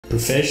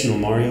Professional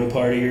Mario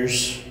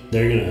Partiers,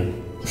 they're gonna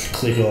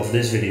click off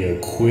this video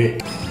quick.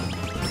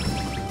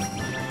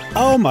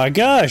 Oh my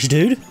gosh,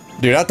 dude.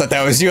 Dude, I thought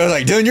that was you. I was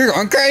like, dude, you're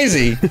going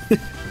crazy.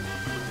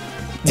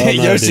 No,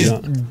 Yoshi's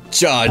dude,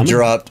 jaw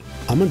dropped.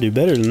 I'm gonna do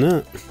better than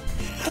that.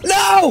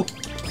 No!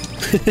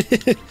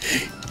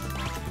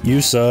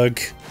 You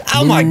suck.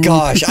 Oh my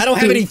gosh, I don't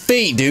have any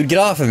feet, dude. Get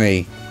off of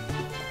me.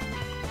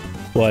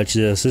 Watch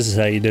this. This is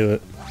how you do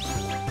it.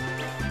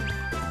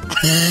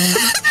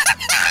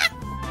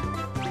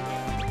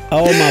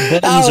 Oh, my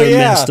buttons are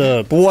messed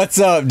up. What's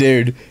up,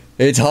 dude?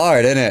 It's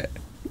hard, isn't it?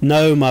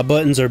 No, my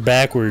buttons are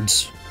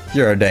backwards.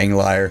 You're a dang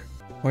liar.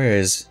 Where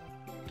is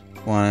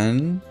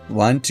 1,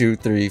 2,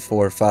 3,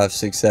 4, 5,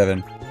 6,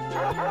 7?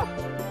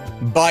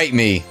 Bite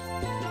me.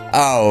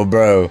 Oh,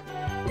 bro.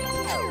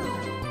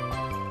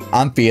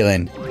 I'm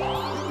feeling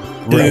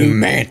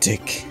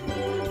romantic.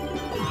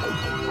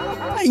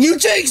 You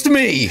jinxed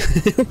me.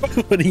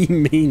 What do you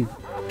mean?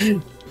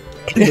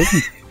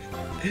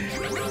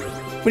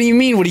 What do you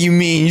mean? What do you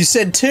mean? You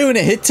said 2 and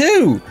it hit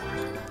 2.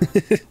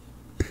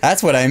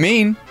 That's what I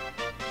mean.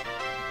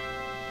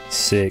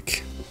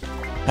 Sick.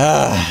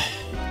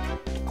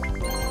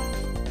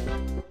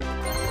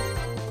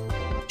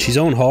 She's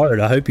on hard.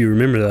 I hope you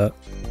remember that.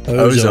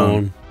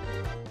 Ozone.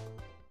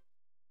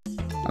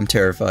 I'm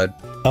terrified.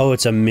 Oh,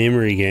 it's a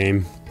memory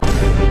game.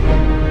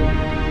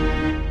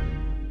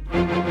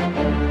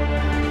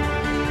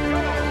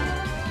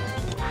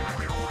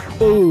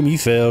 Boom, you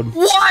failed.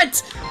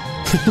 What?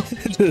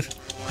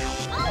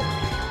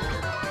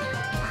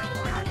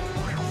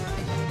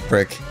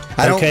 Frick.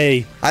 I don't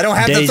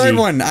have Daisy. the third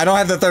one. I don't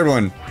have the third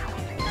one.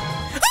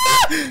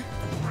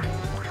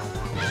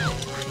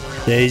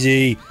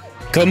 Daisy.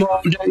 Come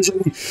on,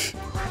 Daisy.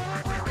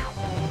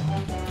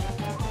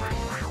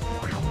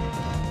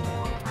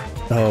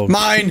 Oh.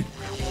 Mine.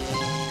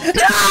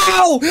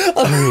 No!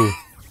 Oh,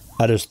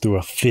 I just threw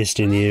a fist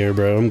in the air,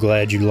 bro. I'm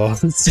glad you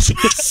lost.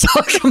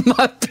 Suck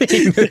my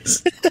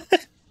penis.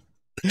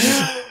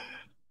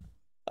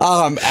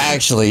 Oh, I'm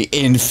actually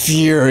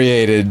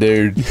infuriated,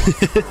 dude.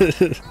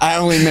 I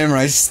only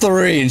memorized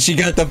 3 and she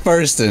got the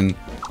first one.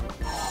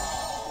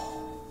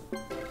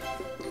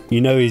 You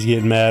know he's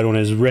getting mad when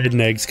his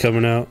redneck's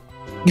coming out.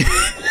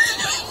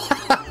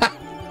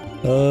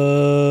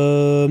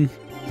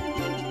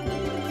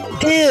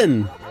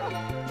 10.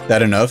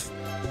 That enough?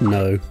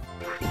 No.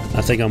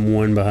 I think I'm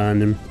 1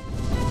 behind him.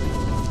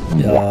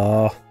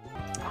 Aw.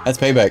 That's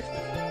payback.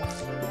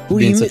 What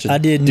do you mean? I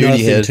did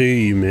nothing to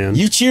you, man.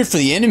 You cheered for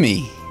the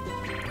enemy.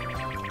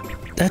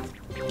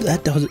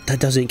 That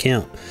doesn't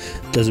count.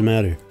 Doesn't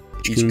matter.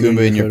 Each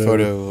Goomba in your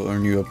photo will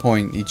earn you a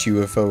point. Each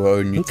UFO will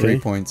earn you 3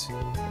 points.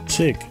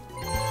 Sick.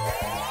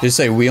 Just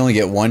say we only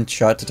get 1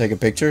 shot to take a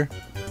picture?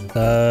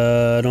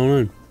 I don't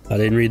know. I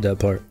didn't read that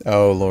part.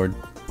 Oh, Lord.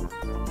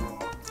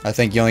 I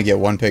think you only get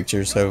 1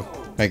 picture, so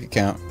make it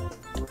count.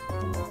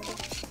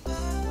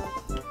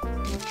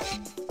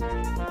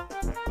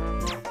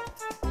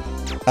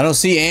 I don't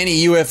see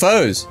any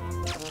UFOs.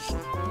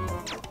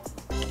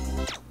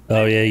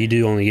 Oh, yeah, you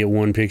do only get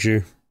 1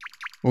 picture.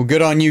 Well,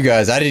 good on you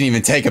guys. I didn't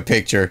even take a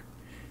picture.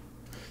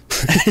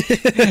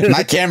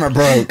 My camera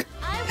broke.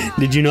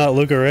 Did you not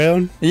look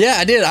around? Yeah,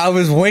 I did. I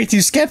was way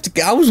too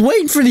skeptical. I was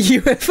waiting for the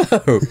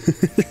UFO.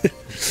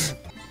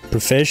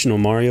 Professional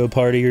Mario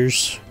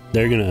Partiers,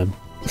 they're gonna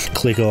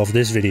click off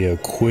this video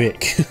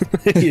quick.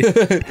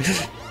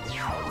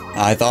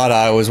 I thought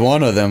I was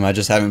one of them. I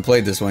just haven't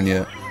played this one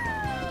yet.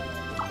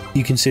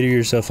 You consider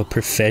yourself a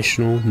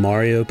professional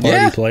Mario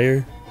Party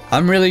player?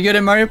 I'm really good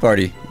at Mario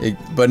Party,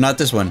 but not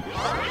this one.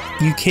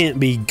 You can't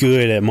be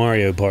good at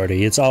Mario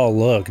Party. It's all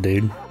luck,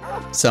 dude.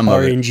 Some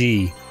of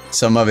RNG. it.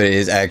 Some of it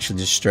is actually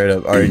just straight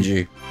up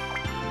RNG.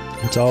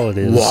 That's all it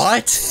is.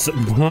 What?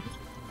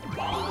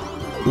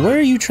 Where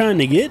are you trying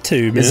to get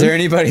to, man? Is there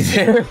anybody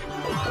there?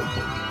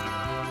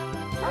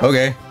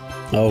 Okay.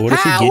 Oh, what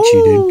if he gets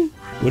you, dude?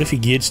 What if he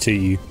gets to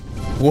you?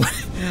 What?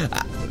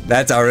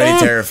 That's already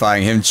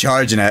terrifying. Him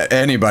charging at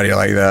anybody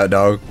like that,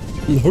 dog.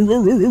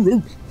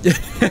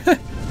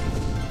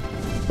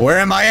 Where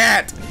am I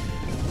at?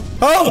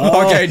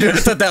 Oh, okay, dude. I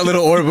thought that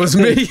little orb was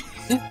me.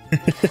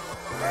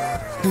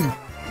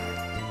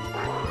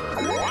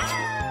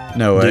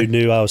 No way. Dude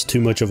knew I was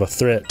too much of a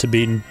threat to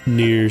be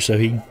near, so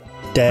he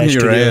dashed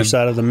to the other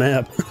side of the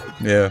map.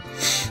 Yeah.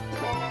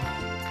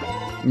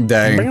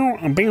 Dang.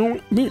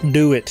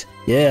 Do it.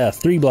 Yeah,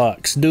 3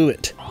 blocks. Do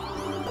it.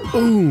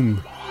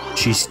 Boom.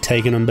 She's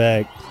taking them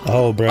back.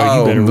 Oh, bro,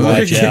 you better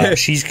watch out.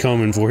 She's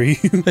coming for you.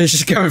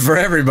 She's coming for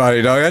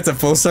everybody, dog. That's a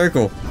full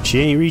circle. She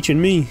ain't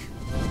reaching me.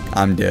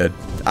 I'm dead.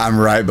 I'm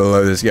right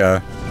below this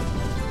guy.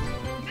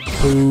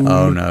 Boom.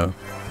 Oh, no.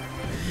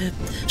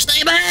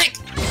 Stay back!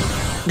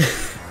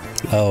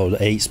 Oh,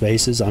 the 8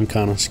 spaces. I'm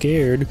kind of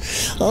scared.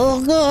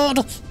 Oh,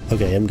 God.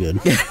 Okay, I'm good.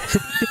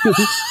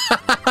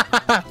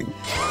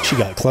 She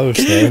got close,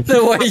 though.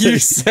 The way you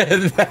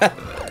said that.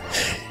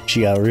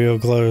 She got real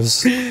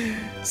close.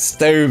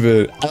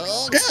 Stupid.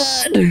 Oh,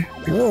 God.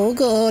 Oh,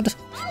 God.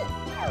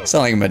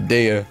 Sound like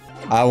Medea.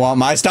 I want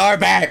my star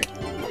back.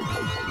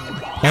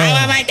 I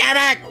want my star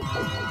back.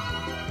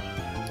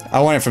 I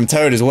want it from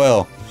Toad as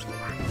well.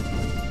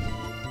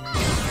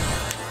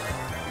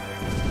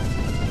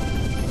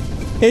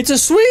 It's a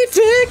sweet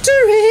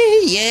victory,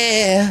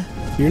 yeah.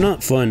 You're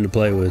not fun to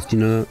play with, you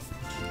know?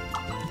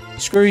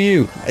 Screw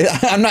you.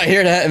 I'm not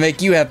here to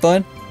make you have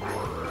fun.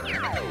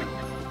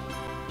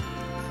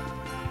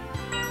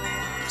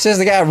 Says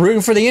the guy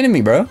rooting for the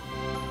enemy, bro.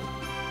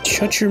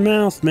 Shut your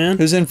mouth, man.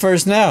 Who's in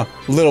first now?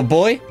 Little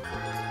boy?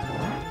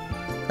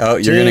 Oh,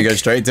 you're gonna go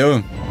straight to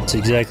him. That's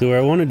exactly where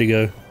I wanted to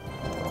go.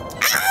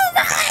 Oh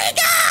my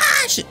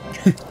gosh!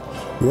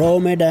 Roll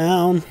me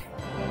down.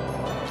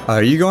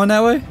 Are you going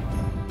that way?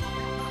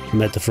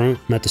 I'm at the front.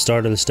 I'm at the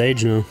start of the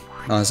stage now.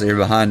 Oh, so you're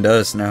behind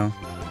us now.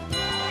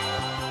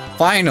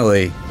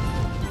 Finally!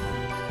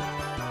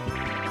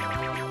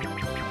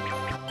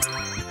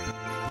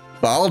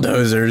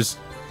 Bulldozers?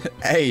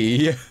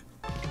 Hey!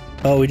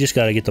 Oh, we just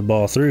gotta get the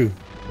ball through.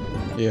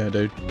 Yeah,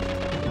 dude.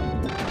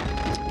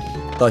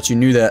 Thought you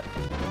knew that.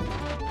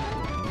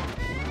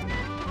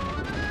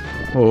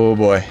 Oh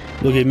boy.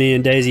 Look at me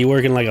and Daisy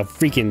working like a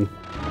freaking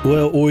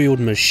well-oiled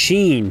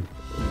machine.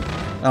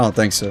 I don't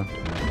think so.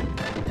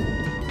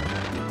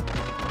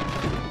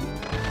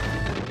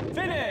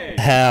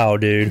 How,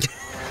 dude?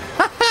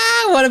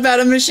 What about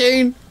a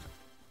machine?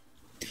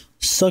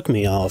 Suck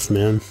me off,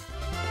 man.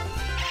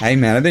 Hey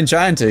man, I've been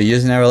trying to, you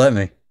just never let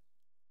me.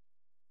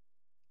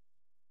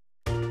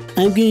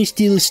 I'm gonna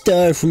steal a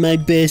star from my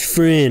best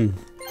friend.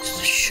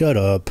 Shut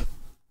up.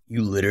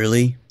 You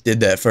literally did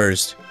that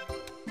first.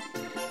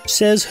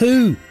 Says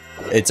who?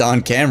 It's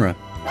on camera.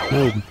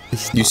 No.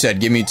 You said,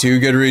 give me 2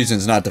 good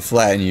reasons not to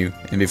flatten you,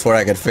 and before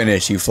I could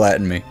finish, you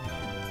flattened me.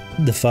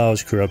 The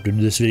file's corrupted.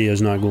 This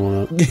video's not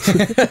going up.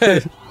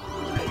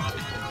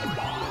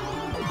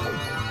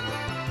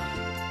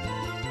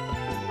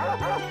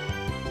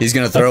 He's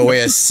gonna throw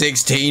away a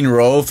 16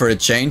 roll for a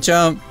chain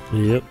chomp?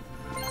 Yep.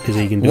 Because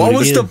he can do What it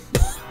was again.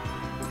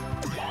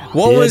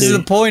 What was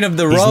the point of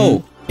the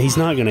roll? He's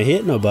not gonna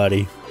hit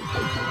nobody.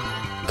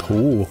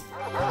 Cool.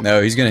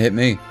 No, he's gonna hit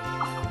me.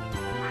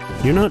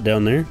 You're not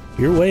down there.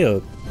 You're way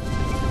up.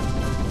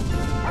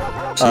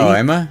 See? Oh,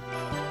 am I?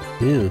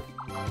 Yeah.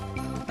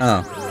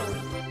 Oh.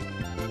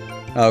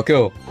 Oh,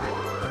 cool.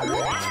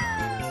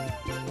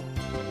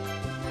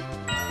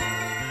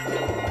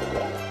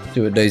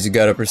 See what Daisy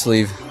got up her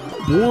sleeve.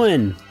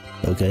 1.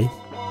 Okay.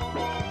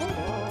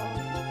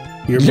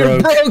 You're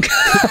broke.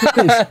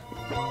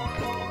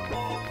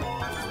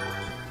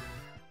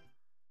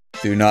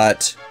 Do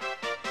not.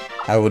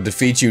 I will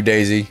defeat you,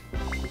 Daisy.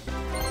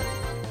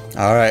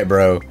 Alright,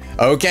 bro.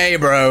 Okay,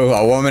 bro.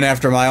 A woman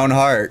after my own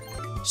heart.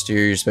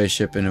 Steer your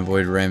spaceship and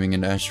avoid ramming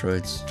into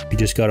asteroids. You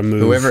just gotta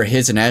move. Whoever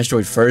hits an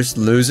asteroid first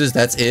loses.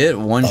 That's it?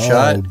 One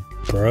shot?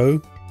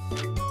 Bro.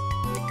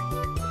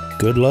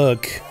 Good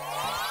luck.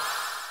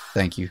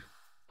 Thank you.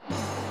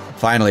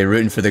 Finally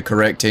rooting for the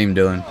correct team,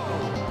 Dylan.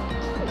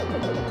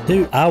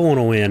 Dude, I want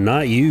to win,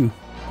 not you.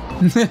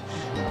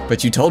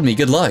 But you told me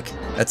good luck.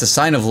 That's a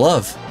sign of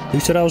love. Who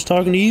said I was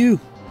talking to you?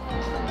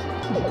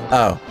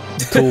 Oh.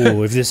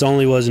 Cool, if this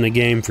only wasn't a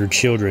game for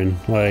children,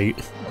 like...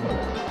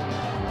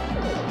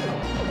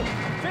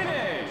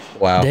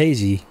 Wow.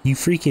 Daisy, you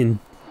freaking...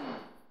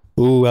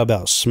 Ooh, I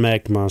about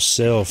smacked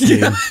myself,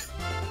 dude.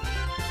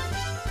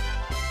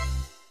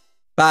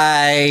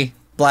 Bye.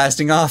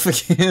 Blasting off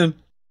again.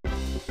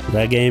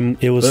 That game,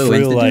 it was for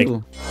real like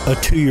a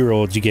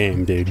 2-year-old's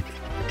game, dude.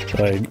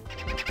 Like...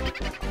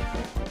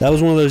 That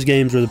was one of those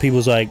games where the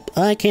people's like,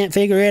 I can't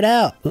figure it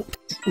out.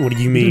 What do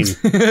you mean?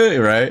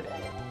 Right?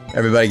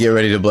 Everybody get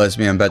ready to bless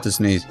me. I'm about to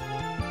sneeze.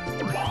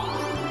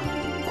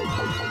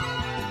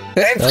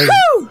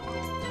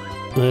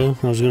 Well,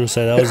 I was gonna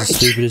say that was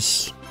the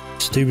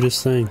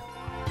stupidest thing.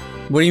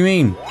 What do you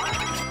mean?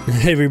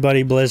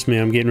 Everybody bless me.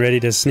 I'm getting ready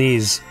to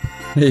sneeze.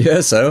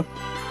 Yeah, so?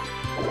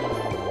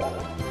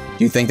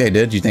 Do you think they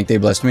did? Do you think they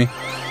blessed me?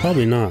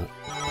 Probably not.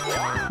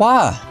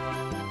 Why?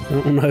 I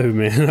don't know,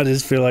 man. I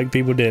just feel like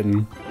people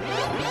didn't.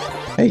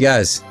 Hey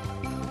guys,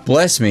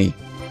 bless me.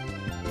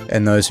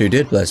 And those who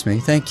did bless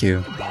me, thank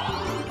you.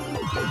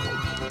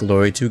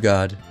 Glory to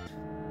God.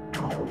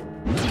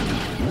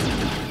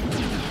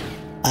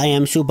 I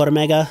am Super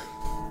Mega.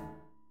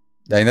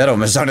 Dang, that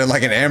almost sounded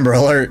like an Amber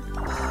Alert.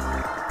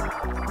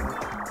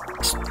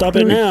 Stop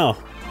it now.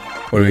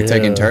 What, are we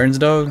taking turns,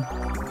 dog?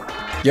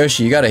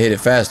 Yoshi, you gotta hit it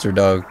faster,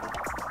 dog.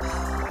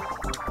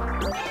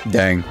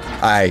 Dang,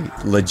 I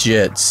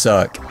legit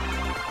suck.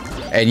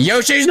 And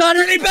Yoshi's not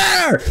any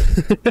better!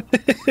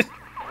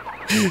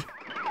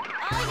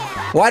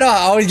 Why do I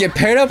always get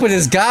paired up with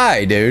this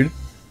guy, dude?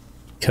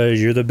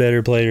 Because you're the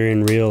better player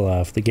in real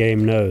life. The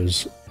game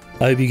knows.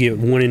 I hope you get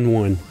 1 and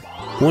 1.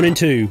 1 and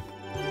 2.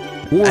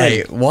 1.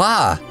 Hey,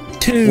 why?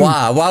 2.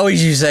 Why? Why would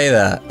you say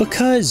that?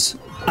 Because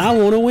I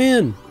want to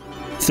win.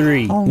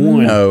 3. Oh,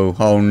 1. No.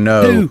 Oh,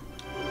 no. 2.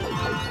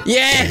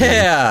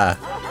 Yeah!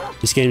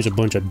 This game's a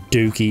bunch of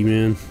dookie,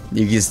 man.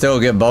 You can still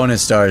get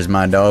bonus stars,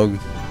 my dog.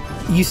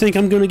 You think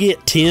I'm gonna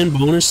get 10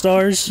 bonus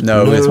stars?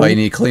 No, that's why you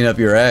need to clean up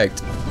your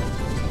act.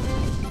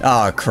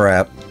 Aw,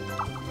 crap.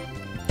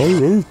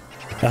 I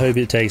hope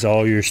it takes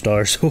all your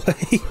stars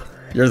away.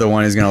 You're the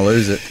one who's gonna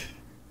lose it.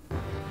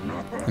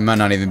 It might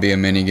not even be a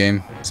mini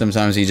game.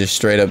 Sometimes he just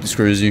straight up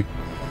screws you.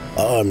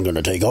 I'm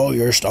gonna take all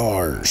your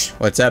stars.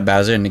 What's up,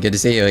 Bowser? And good to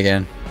see you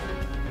again.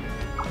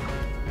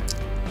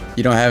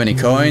 You don't have any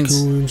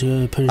coins?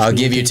 I'll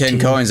give you 10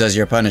 coins as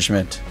your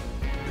punishment.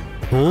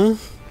 Huh?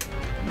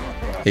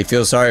 He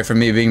feels sorry for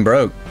me being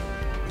broke.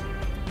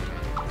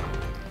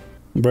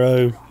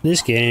 Bro,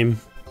 this game,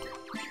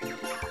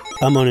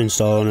 I'm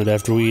uninstalling it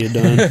after we get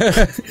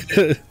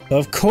done.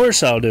 Of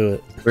course I'll do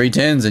it. 3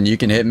 10s and you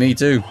can hit me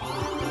too.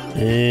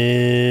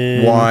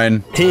 And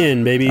 1.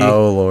 10, baby.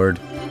 Oh, Lord.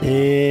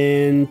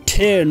 And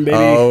 10, baby.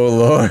 Oh,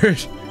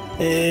 Lord.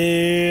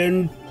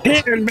 And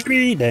 10,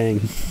 baby.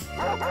 Dang.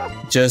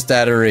 Just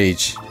out of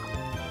reach.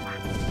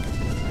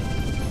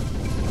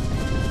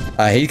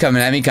 He's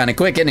coming at me kind of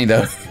quick, isn't he,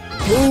 though?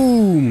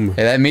 Boom.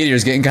 Hey, that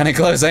meteor's getting kind of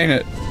close, ain't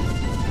it?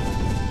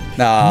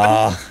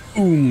 Nah.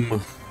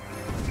 Boom.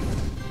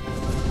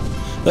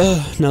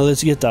 Now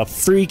let's get the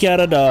freak out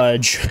of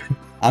Dodge.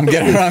 I'm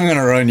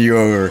gonna run you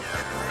over.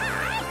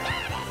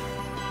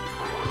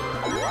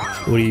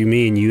 What do you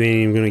mean? You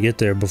ain't even gonna get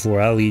there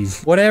before I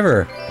leave.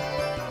 Whatever.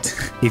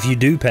 If you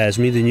do pass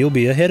me, then you'll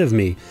be ahead of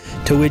me.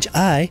 To which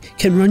I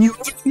can run you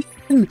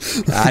over.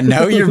 I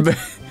know you're...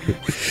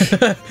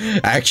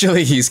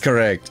 Actually, he's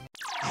correct.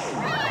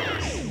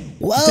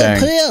 Whoa, Dang.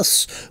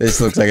 piss!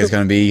 This looks like it's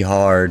gonna be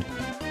hard.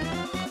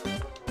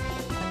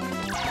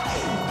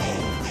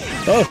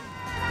 Oh!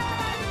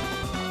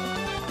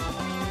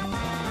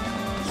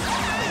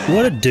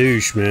 What a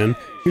douche, man.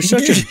 You're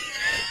such a...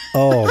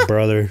 Oh,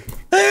 brother.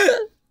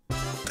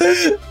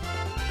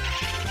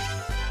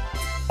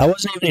 I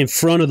wasn't even in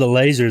front of the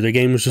laser. The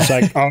game was just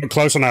like, oh,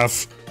 close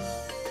enough.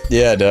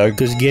 Yeah, Doug.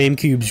 Because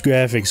GameCube's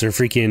graphics are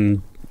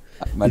freaking...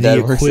 My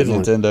dad works at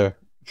Nintendo.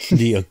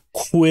 The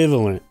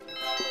equivalent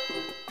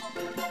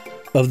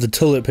of the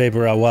toilet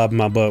paper I wipe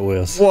my butt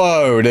with.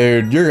 Whoa,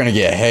 dude. You're gonna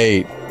get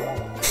hate.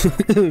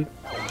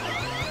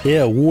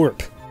 Yeah,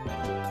 warp.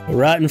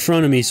 Right in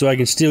front of me so I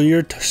can steal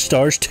your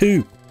stars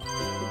too.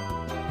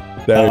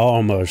 I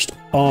almost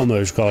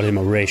called him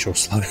a racial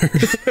slur.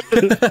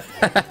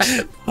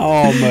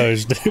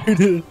 Almost,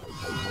 dude.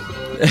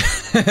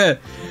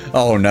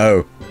 Oh,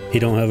 no. He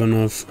don't have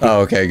enough.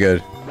 Oh, okay,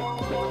 good.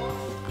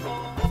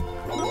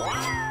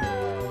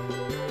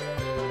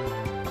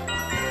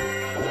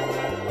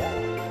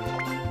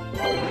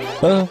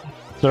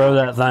 Throw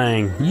that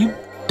thing. You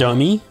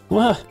dummy.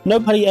 Well,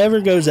 nobody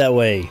ever goes that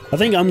way. I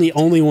think I'm the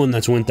only one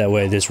that's went that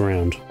way this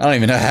round. I don't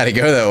even know how to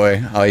go that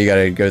way. Oh, you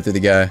gotta go through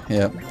the guy.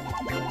 Yep.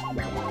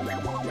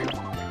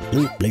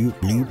 Bloop, bloop,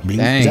 bloop, bloop.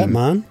 Dang. Is that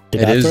mine?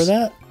 Did I throw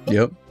that?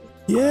 Yep.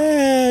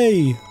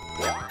 Yay!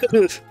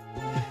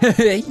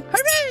 Hooray!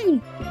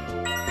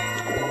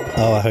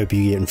 Oh, I hope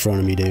you get in front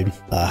of me, dude.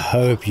 I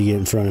hope you get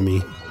in front of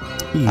me.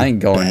 You I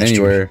ain't going bastard.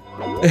 anywhere.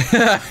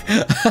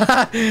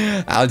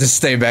 I'll just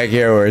stay back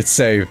here where it's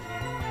safe.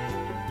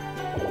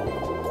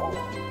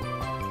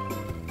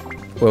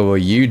 What will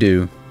you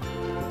do?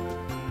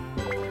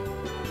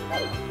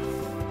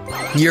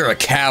 You're a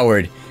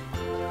coward.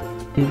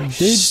 Dude,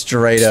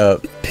 Straight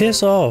up.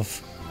 piss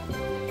off.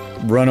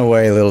 Run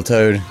away, little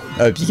toad.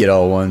 Hope you get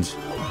all ones.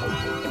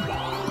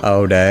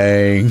 Oh,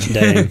 dang.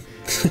 Dang.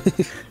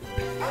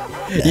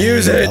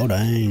 Use it. Oh,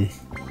 dang.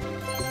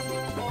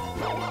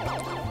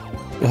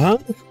 Huh?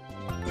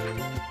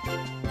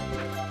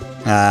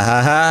 Ah,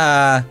 ha,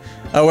 ha.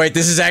 Oh, wait,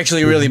 this is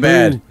actually really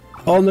bad. Ooh,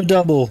 on the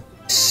double.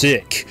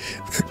 Sick.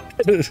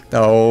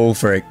 Oh,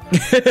 frick.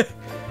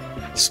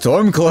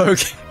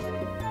 Stormcloak.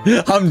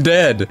 I'm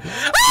dead.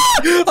 Ah!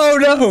 Oh,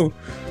 no.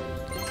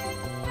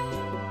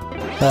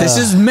 This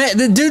is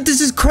dude, this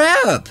is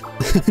crap.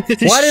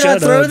 Why did I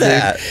throw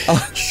that?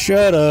 Oh.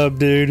 Shut up,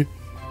 dude.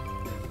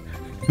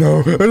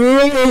 No,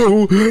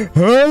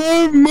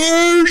 have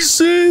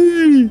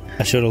mercy.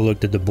 I should have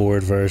looked at the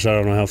board first. I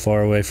don't know how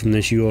far away from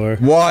this you are.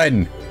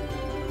 1.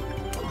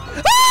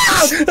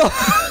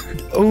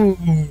 Ooh.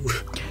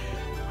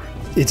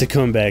 It's a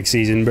comeback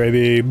season,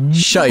 baby.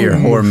 Shut your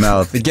whore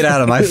mouth. Get out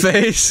of my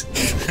face.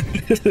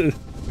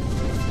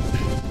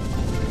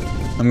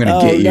 I'm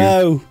gonna get you.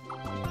 No.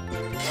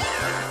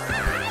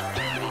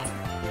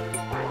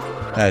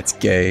 That's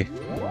gay.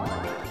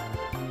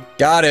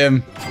 Got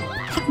him.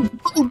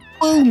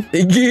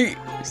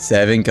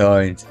 7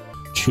 coins.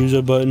 Choose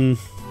a button.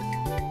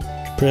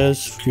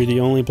 Press. If you're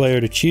the only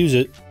player to choose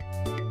it.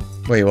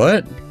 Wait,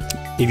 what?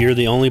 If you're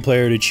the only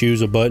player to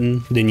choose a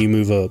button, then you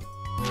move up.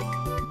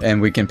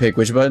 And we can pick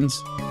which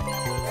buttons?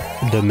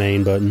 The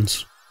main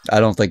buttons. I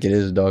don't think it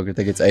is, dog. I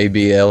think it's A,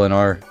 B, L, and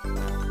R.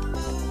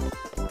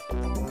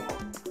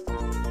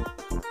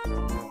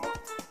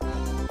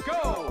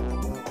 Go!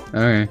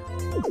 Okay.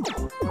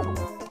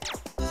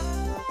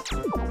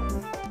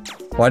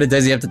 Why did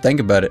Daisy have to think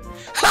about it?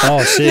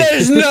 Oh, sick.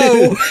 There's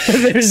no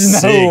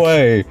Sick.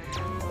 way.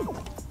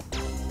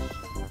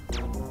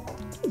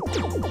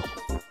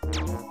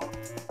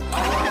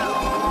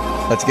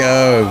 Let's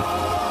go.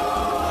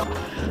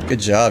 Good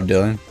job,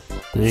 Dylan.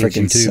 Thanks, you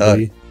Freaking too, suck.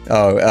 buddy.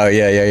 Oh,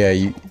 yeah.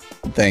 You.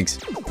 Thanks.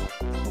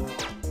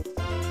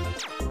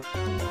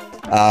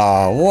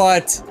 Oh,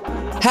 what?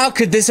 How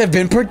could this have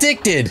been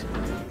predicted?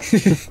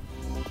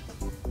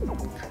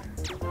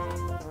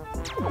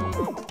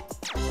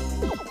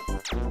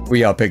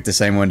 We all picked the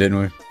same one, didn't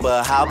we?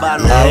 But how about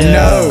now? Oh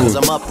no! Cause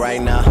I'm up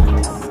right now.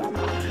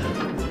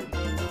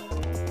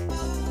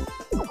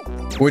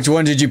 Which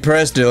one did you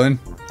press, Dylan?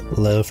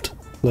 Left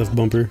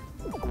bumper.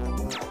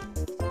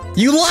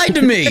 You lied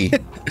to me!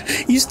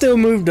 You still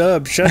moved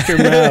up. Shut your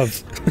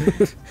mouth.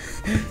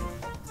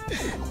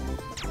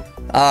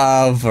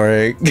 Oh,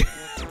 frick.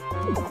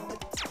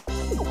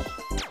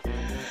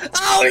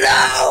 Oh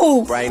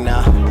no! Right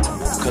now.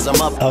 Cause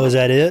I'm up. Oh, is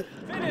that it?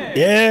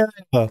 Yeah.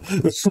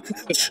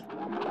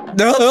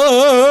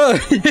 No!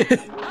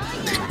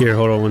 Here,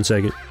 hold on 1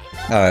 second.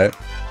 Alright.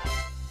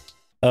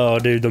 Oh,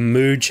 dude, the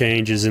mood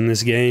changes in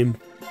this game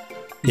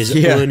is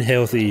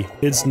unhealthy.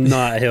 It's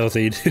not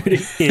healthy, dude.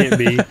 It can't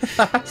be.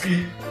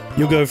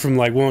 You'll go from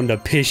like wanting to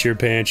piss your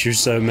pants, you're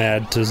so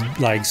mad, to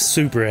like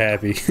super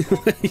happy.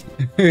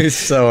 It's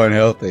so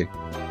unhealthy.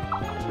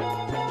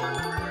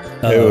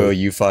 Who will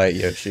you fight,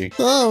 Yoshi?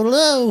 Oh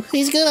no,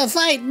 he's gonna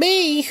fight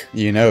me.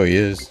 You know he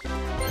is.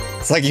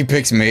 It's like he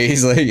picks me.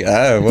 He's like,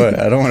 oh, what?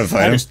 I don't want to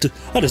fight him.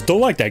 I just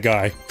don't like that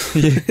guy.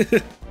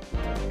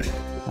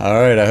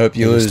 Alright, I hope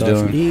you lose,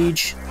 Dylan.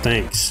 Each.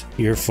 Thanks.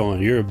 You're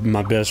fun. You're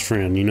my best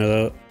friend. You know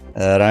that?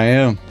 That I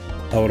am.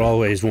 I would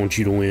always want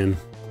you to win.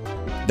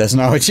 That's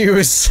not what you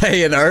was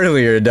saying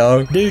earlier,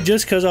 dog. Dude,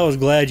 just because I was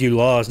glad you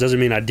lost doesn't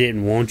mean I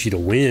didn't want you to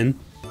win.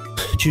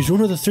 Choose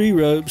one of the 3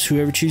 ropes.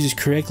 Whoever chooses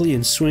correctly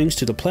and swings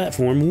to the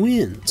platform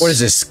wins. What is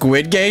this,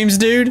 Squid Games,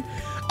 dude?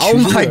 Oh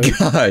my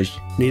gosh.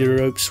 Neither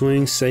rope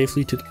swings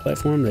safely to the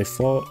platform. They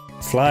fall.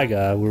 Fly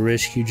Guy will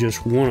rescue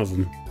just one of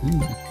them.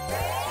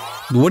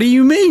 What do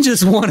you mean,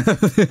 just one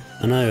of them?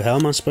 I know. How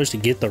am I supposed to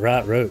get the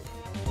right rope?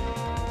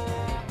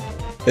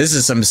 This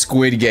is some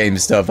Squid Game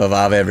stuff if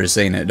I've ever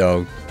seen it,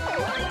 dog.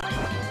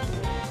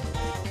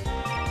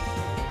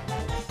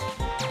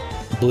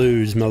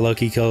 Blue's my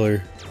lucky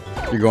color.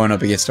 You're going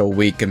up against a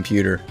weak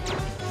computer.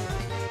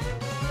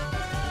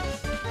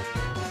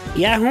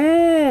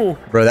 Yahoo!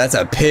 Bro, that's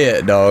a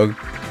pit, dog.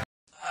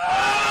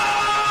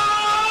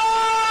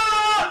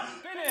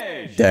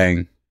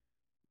 Dang.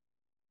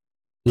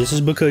 This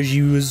is because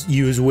you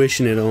was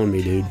wishing it on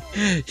me, dude.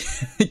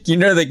 You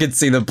know they could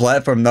see the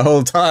platform the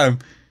whole time.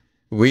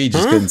 We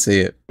just couldn't see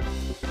it.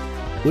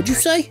 What'd you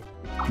say?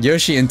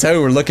 Yoshi and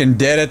Toad were looking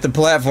dead at the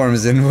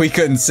platforms and we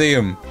couldn't see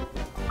them.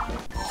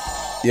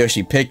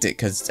 Yoshi picked it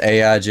because it's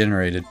AI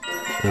generated.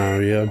 Oh,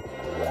 yeah.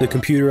 The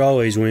computer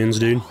always wins,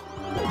 dude.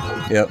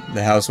 Yep,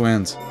 the house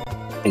wins.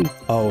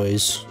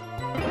 Always.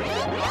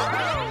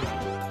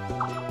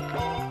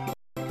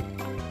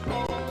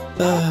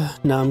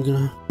 Now I'm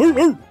gonna...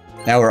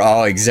 Now we're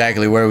all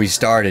exactly where we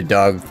started,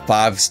 dog.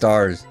 5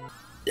 stars.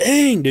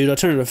 Dang, dude, I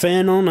turned the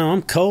fan on, now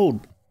I'm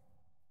cold.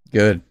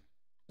 Good.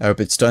 I hope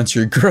it stunts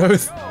your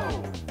growth.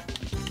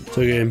 It's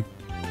okay.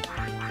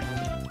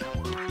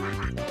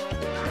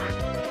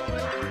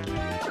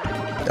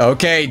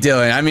 Okay,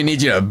 Dylan, I'm gonna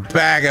need you to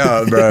back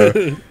up,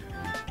 bro.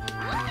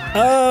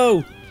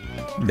 Oh!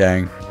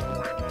 Dang.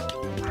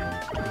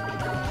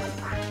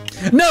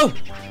 No!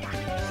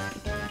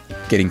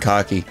 Getting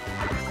cocky.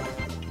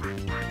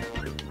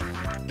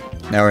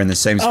 Now we're in the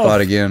same spot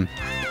again.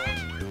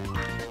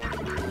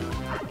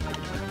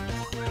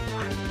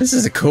 This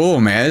is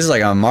cool, man. This is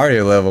like a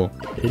Mario level.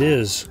 It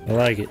is. I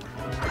like it.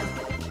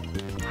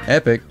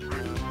 Epic.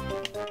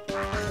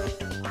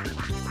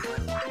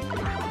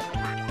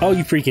 Oh,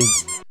 you freaking...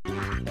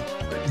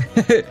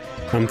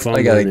 I'm fine.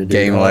 I got a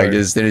game like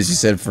this. As soon as you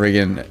said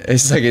friggin',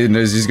 it's like it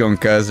knows he's gonna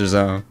cuss or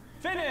something.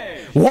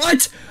 Finish.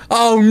 What?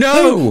 Oh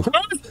no!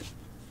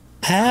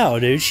 How,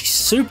 dude? She's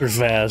super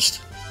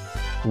fast.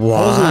 What?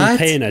 I wasn't even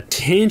paying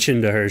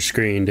attention to her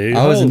screen, dude.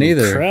 I wasn't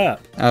either.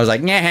 Crap. I was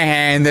like, nah,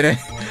 and then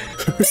what?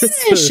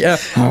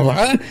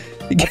 I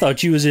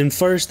thought you was in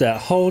first that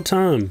whole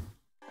time.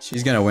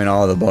 She's gonna win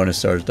all the bonus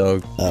stars,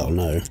 dog. Oh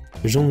no.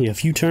 There's only a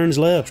few turns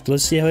left.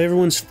 Let's see how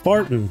everyone's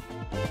farting.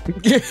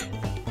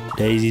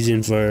 Daisy's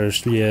in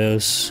first.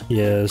 Yes.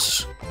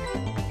 Yes.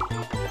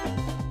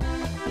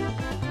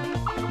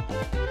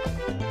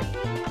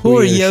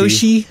 Poor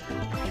Yoshi.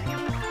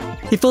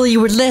 If only you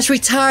were less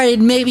retarded,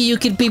 maybe you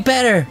could be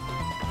better.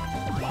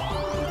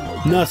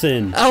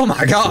 Nothing. Oh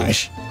my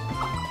gosh.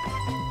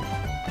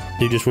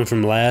 Dude just went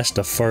from last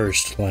to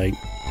first. Like.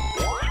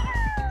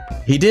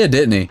 He did,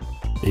 didn't he?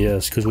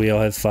 Yes, because we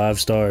all have 5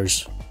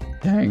 stars.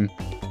 Dang.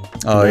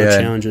 Oh, yeah.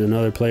 Challenge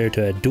another player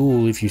to a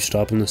duel if you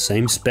stop in the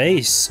same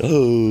space.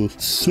 Oh,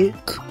 sick.